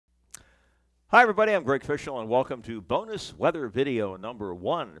Hi everybody, I'm Greg Fishel and welcome to bonus weather video number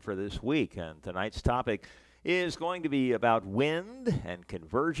 1 for this week. And tonight's topic is going to be about wind and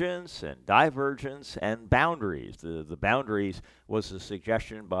convergence and divergence and boundaries. The boundaries was a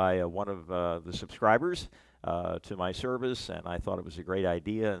suggestion by one of the subscribers to my service, and I thought it was a great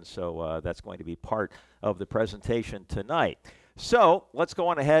idea, and so that's going to be part of the presentation tonight. So let's go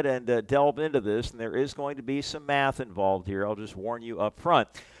on ahead and delve into this, and there is going to be some math involved here. I'll just warn you up front.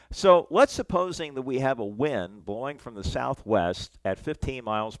 So let's supposing that we have a wind blowing from the southwest at 15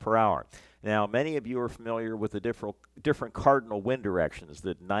 miles per hour. Now, many of you are familiar with the different cardinal wind directions,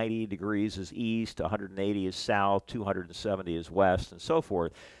 that 90 degrees is east, 180 is south, 270 is west, and so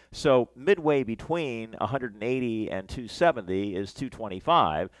forth. So midway between 180 and 270 is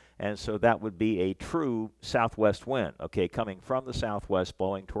 225, and so that would be a true southwest wind, okay, coming from the southwest,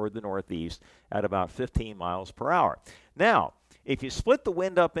 blowing toward the northeast at about 15 miles per hour. Now, if you split the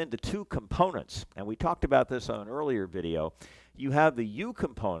wind up into two components, and we talked about this on an earlier video, you have the U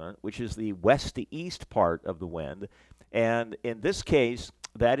component, which is the west to east part of the wind, and in this case,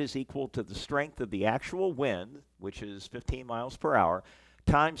 that is equal to the strength of the actual wind, which is 15 miles per hour,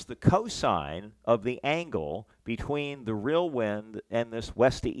 times the cosine of the angle between the real wind and this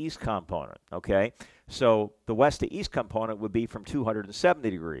west to east component, okay? So the west to east component would be from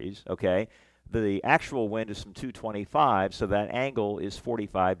 270 degrees, okay? The actual wind is from 225, so that angle is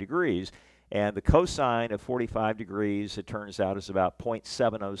 45 degrees. And the cosine of 45 degrees, it turns out, is about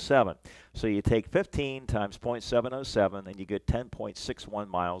 0.707. So you take 15 times 0.707, and you get 10.61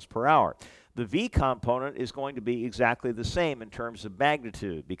 miles per hour. The V component is going to be exactly the same in terms of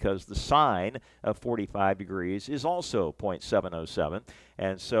magnitude, because the sine of 45 degrees is also 0.707,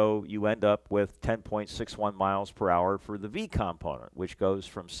 and so you end up with 10.61 miles per hour for the V component, which goes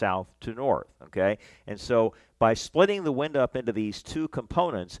from south to north, okay? And so by splitting the wind up into these two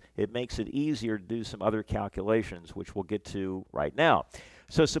components, it makes it easier to do some other calculations, which we'll get to right now.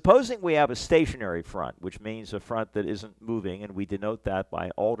 So supposing we have a stationary front, which means a front that isn't moving, and we denote that by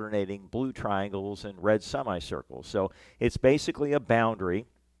alternating blue triangles and red semicircles. So it's basically a boundary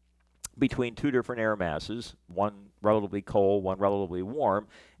between two different air masses, one relatively cold, one relatively warm,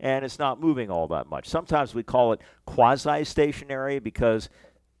 and it's not moving all that much. Sometimes we call it quasi-stationary because,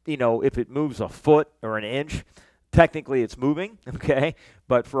 you know, if it moves a foot or an inch, technically it's moving, okay?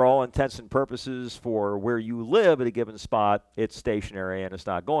 But for all intents and purposes, for where you live at a given spot, it's stationary and it's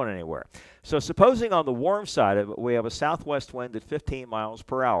not going anywhere. So supposing on the warm side of it, we have a southwest wind at 15 miles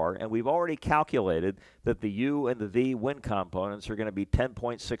per hour, and we've already calculated that the U and the V wind components are going to be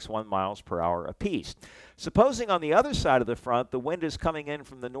 10.61 miles per hour apiece. Supposing on the other side of the front, the wind is coming in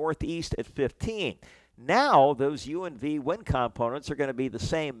from the northeast at 15. Now, those U and V wind components are going to be the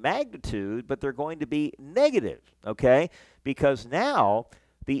same magnitude, but they're going to be negative, okay? Because now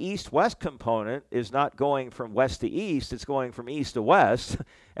the east-west component is not going from west to east, it's going from east to west,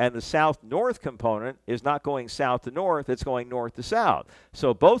 and the south-north component is not going south to north, it's going north to south.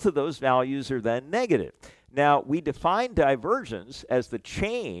 So both of those values are then negative. Now, we define divergence as the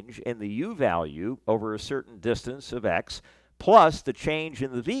change in the U value over a certain distance of x, plus the change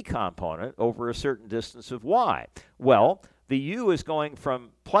in the V component over a certain distance of y. Well, the U is going from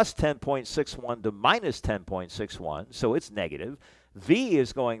plus 10.61 to minus 10.61, so it's negative. V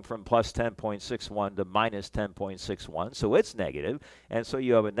is going from plus 10.61 to minus 10.61, so it's negative. And so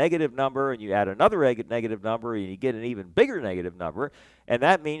you have a negative number, and you add another negative number, and you get an even bigger negative number, and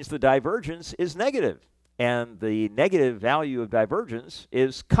that means the divergence is negative. And the negative value of divergence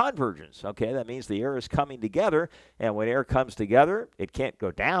is convergence, okay? That means the air is coming together, and when air comes together, it can't go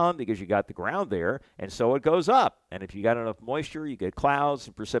down because you got the ground there, and so it goes up. And if you got enough moisture, you get clouds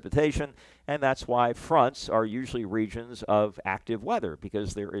and precipitation, and that's why fronts are usually regions of active weather,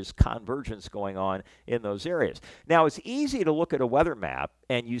 because there is convergence going on in those areas. Now, it's easy to look at a weather map,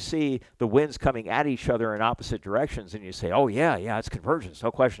 and you see the winds coming at each other in opposite directions, and you say, oh, yeah, it's convergence, no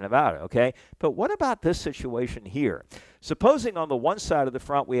question about it, okay? But what about this situation here? Supposing on the one side of the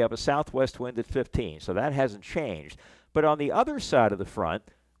front we have a southwest wind at 15, so that hasn't changed, but on the other side of the front,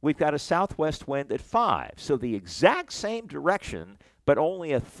 we've got a southwest wind at 5. So the exact same direction, but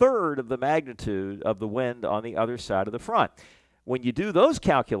only a third of the magnitude of the wind on the other side of the front. When you do those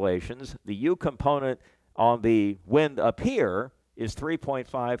calculations, the U component on the wind up here is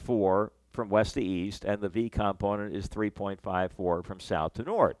 3.54 from west to east, and the V component is 3.54 from south to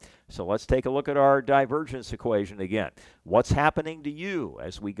north. So let's take a look at our divergence equation again. What's happening to U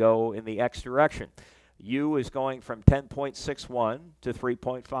as we go in the x direction? U is going from 10.61 to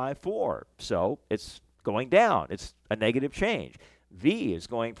 3.54, so it's going down. It's a negative change. V is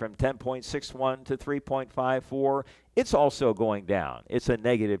going from 10.61 to 3.54. It's also going down. It's a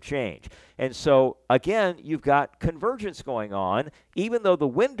negative change. And so, again, you've got convergence going on, even though the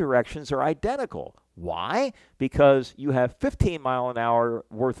wind directions are identical. Why? Because you have 15 mile an hour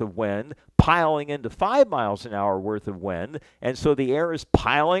worth of wind piling into 5 miles an hour worth of wind, and so the air is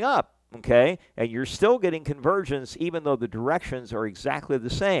piling up. Okay, and you're still getting convergence even though the directions are exactly the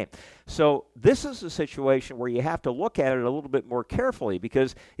same. So this is a situation where you have to look at it a little bit more carefully,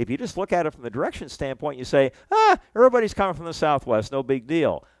 because if you just look at it from the direction standpoint, you say, everybody's coming from the southwest, no big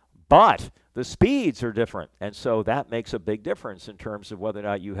deal. But the speeds are different, and so that makes a big difference in terms of whether or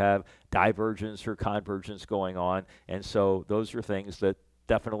not you have divergence or convergence going on, and so those are things that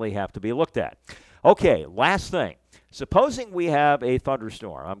definitely have to be looked at. Okay, last thing. Supposing we have a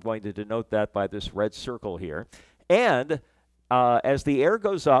thunderstorm. I'm going to denote that by this red circle here. And as the air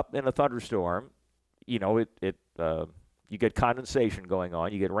goes up in a thunderstorm, you know, you get condensation going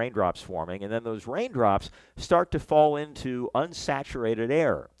on. You get raindrops forming. And then those raindrops start to fall into unsaturated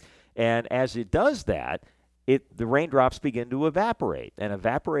air. And as it does that, the raindrops begin to evaporate. And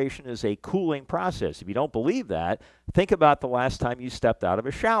evaporation is a cooling process. If you don't believe that, think about the last time you stepped out of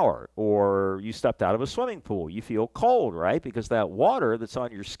a shower or you stepped out of a swimming pool. You feel cold, right? Because that water that's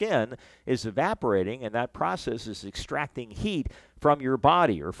on your skin is evaporating, and that process is extracting heat from your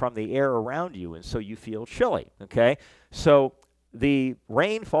body or from the air around you, and so you feel chilly, okay? So the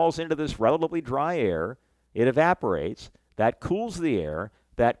rain falls into this relatively dry air. It evaporates. That cools the air.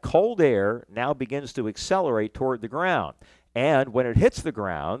 That cold air now begins to accelerate toward the ground. And when it hits the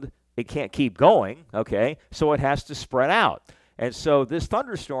ground, it can't keep going, okay? So it has to spread out. And so this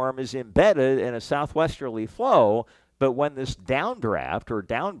thunderstorm is embedded in a southwesterly flow, but when this downdraft or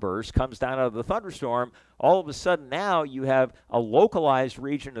downburst comes down out of the thunderstorm, all of a sudden now you have a localized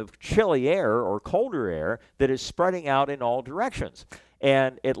region of chilly air or colder air that is spreading out in all directions.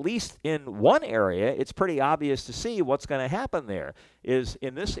 And at least in one area, it's pretty obvious to see what's going to happen there. Is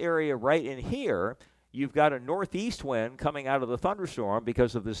in this area right in here, you've got a northeast wind coming out of the thunderstorm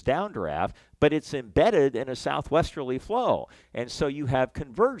because of this downdraft, but it's embedded in a southwesterly flow. And so you have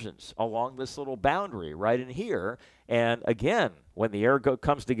convergence along this little boundary right in here. And again, when the air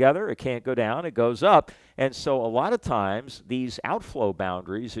comes together, it can't go down, it goes up. And so a lot of times, these outflow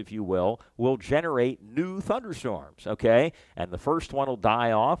boundaries, if you will generate new thunderstorms, okay? And the first one will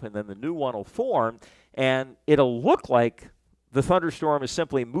die off, and then the new one will form, and it'll look like the thunderstorm is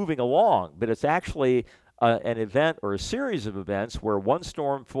simply moving along, but it's actually an event or a series of events where one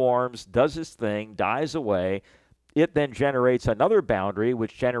storm forms, does its thing, dies away. It then generates another boundary,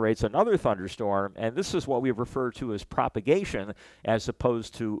 which generates another thunderstorm, and this is what we refer to as propagation as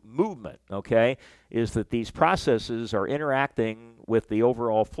opposed to movement, okay? Is that these processes are interacting with the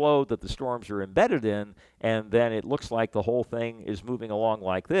overall flow that the storms are embedded in, and then it looks like the whole thing is moving along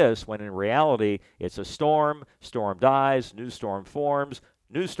like this, when in reality it's a storm dies, new storm forms,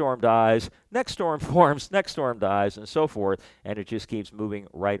 new storm dies, next storm forms, next storm dies, and so forth, and it just keeps moving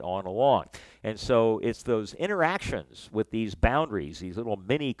right on along. And so it's those interactions with these boundaries, these little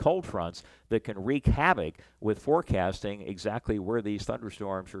mini cold fronts, that can wreak havoc with forecasting exactly where these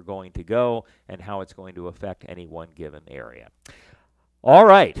thunderstorms are going to go and how it's going to affect any one given area. All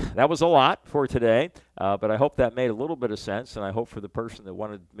right, that was a lot for today, but I hope that made a little bit of sense, and I hope for the person that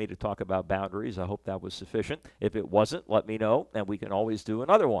wanted me to talk about boundaries, I hope that was sufficient. If it wasn't, let me know, and we can always do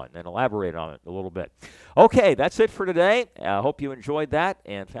another one and elaborate on it a little bit. Okay, that's it for today. I hope you enjoyed that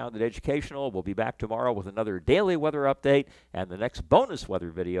and found it educational. We'll be back tomorrow with another daily weather update, and the next bonus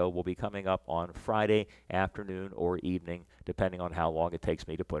weather video will be coming up on Friday afternoon or evening, depending on how long it takes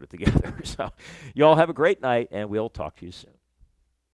me to put it together. So you all have a great night, and we'll talk to you soon.